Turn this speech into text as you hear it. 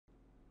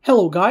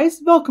Hello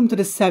guys, welcome to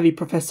the Savvy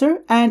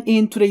Professor, and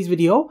in today's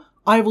video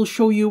I will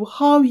show you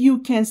how you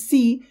can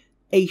see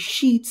a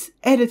sheet's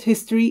edit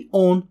history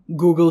on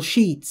Google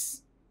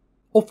Sheets.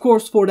 Of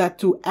course, for that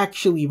to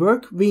actually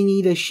work, we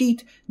need a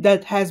sheet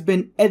that has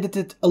been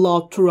edited a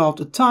lot throughout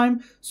the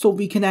time so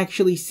we can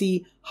actually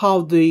see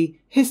how the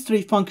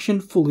history function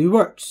fully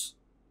works.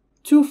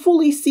 To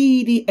fully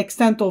see the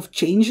extent of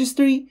change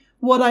history,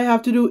 what I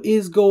have to do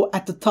is go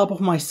at the top of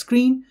my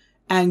screen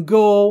and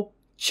go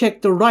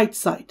check the right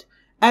side.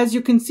 As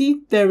you can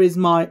see, there is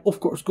my, of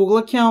course, Google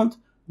account,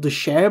 the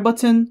share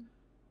button,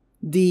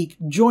 the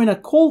join a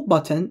call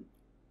button,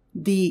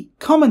 the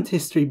comment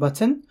history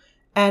button,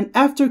 and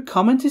after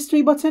comment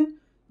history button,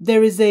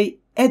 there is a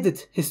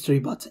edit history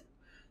button.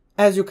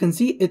 As you can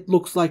see, it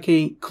looks like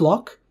a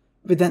clock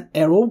with an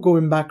arrow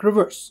going back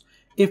reverse.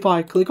 If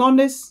I click on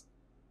this,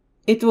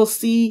 it will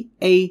see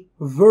a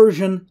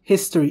version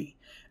history.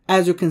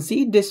 As you can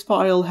see, this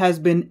file has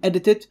been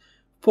edited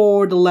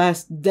for the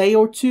last day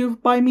or two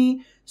by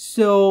me.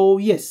 So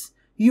yes,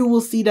 you will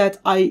see that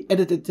I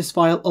edited this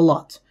file a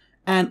lot,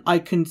 and I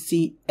can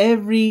see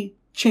every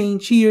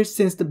change here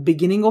since the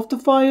beginning of the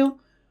file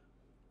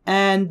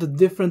and the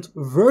different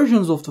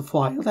versions of the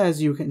file.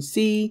 As you can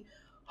see,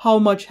 how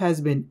much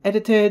has been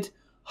edited,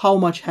 how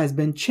much has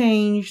been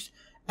changed,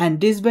 and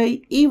this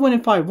way, even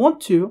if I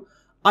want to,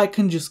 I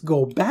can just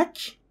go back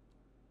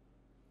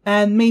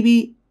and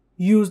maybe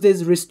use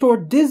this restore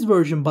this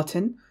version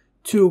button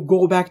to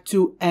go back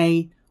to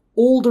an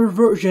older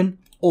version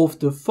of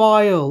the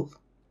file.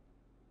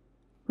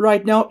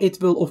 Right now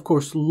it will of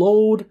course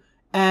load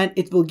and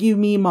it will give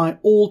me my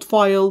old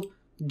file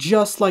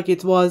just like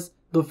it was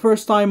the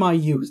first time I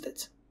used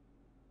it.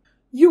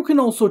 You can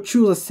also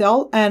choose a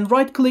cell and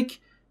right click,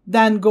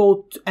 then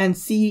go and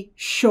see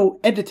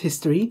show edit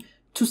history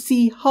to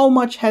see how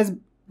much has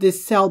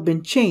this cell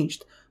been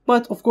changed.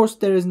 But of course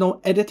there is no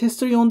edit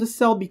history on this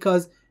cell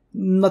because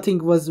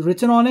nothing was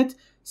written on it.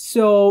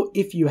 So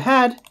if you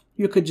had,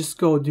 you could just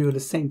go do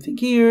the same thing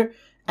here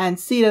and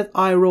see that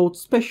I wrote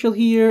special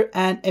here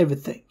and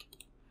everything.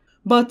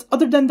 But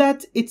other than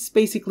that, it's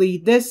basically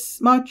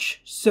this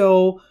much.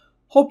 So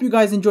hope you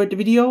guys enjoyed the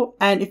video,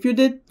 and if you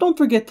did, don't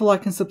forget to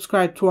like and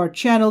subscribe to our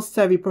channel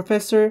Savvy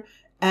Professor,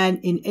 and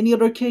in any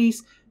other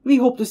case, we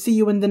hope to see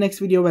you in the next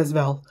video as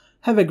well.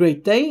 Have a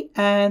great day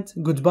and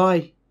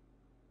goodbye.